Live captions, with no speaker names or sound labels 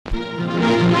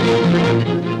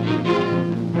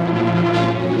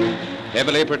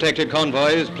Heavily protected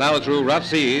convoys plow through rough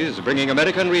seas, bringing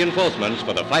American reinforcements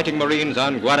for the fighting Marines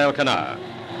on Guadalcanal.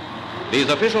 These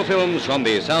official films from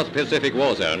the South Pacific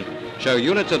War Zone show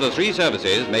units of the three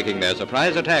services making their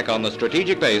surprise attack on the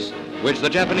strategic base, which the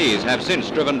Japanese have since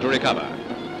striven to recover.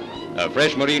 A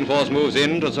fresh Marine force moves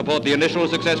in to support the initial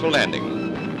successful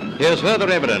landing. Here's further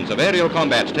evidence of aerial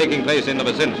combat taking place in the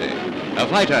vicinity. A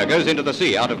fighter goes into the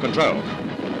sea out of control.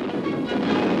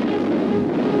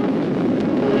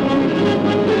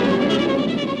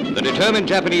 The determined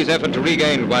Japanese effort to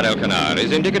regain Guadalcanal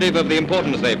is indicative of the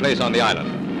importance they place on the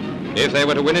island. If they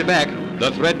were to win it back,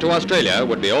 the threat to Australia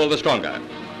would be all the stronger.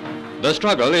 The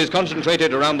struggle is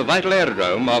concentrated around the vital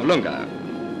aerodrome of Lunga.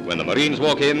 When the Marines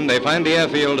walk in, they find the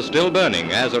airfield still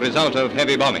burning as a result of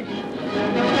heavy bombing.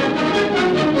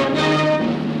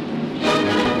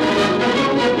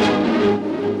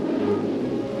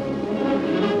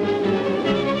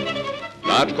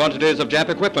 Large quantities of Jap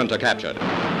equipment are captured.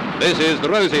 This is the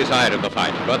rosy side of the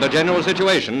fight, but the general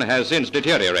situation has since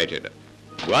deteriorated.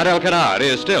 Guadalcanal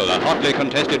is still a hotly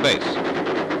contested base.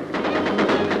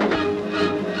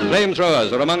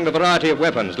 Flamethrowers are among the variety of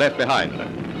weapons left behind.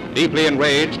 Deeply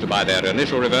enraged by their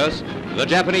initial reverse, the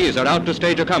Japanese are out to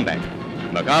stage a comeback.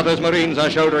 MacArthur's Marines are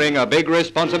shouldering a big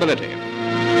responsibility.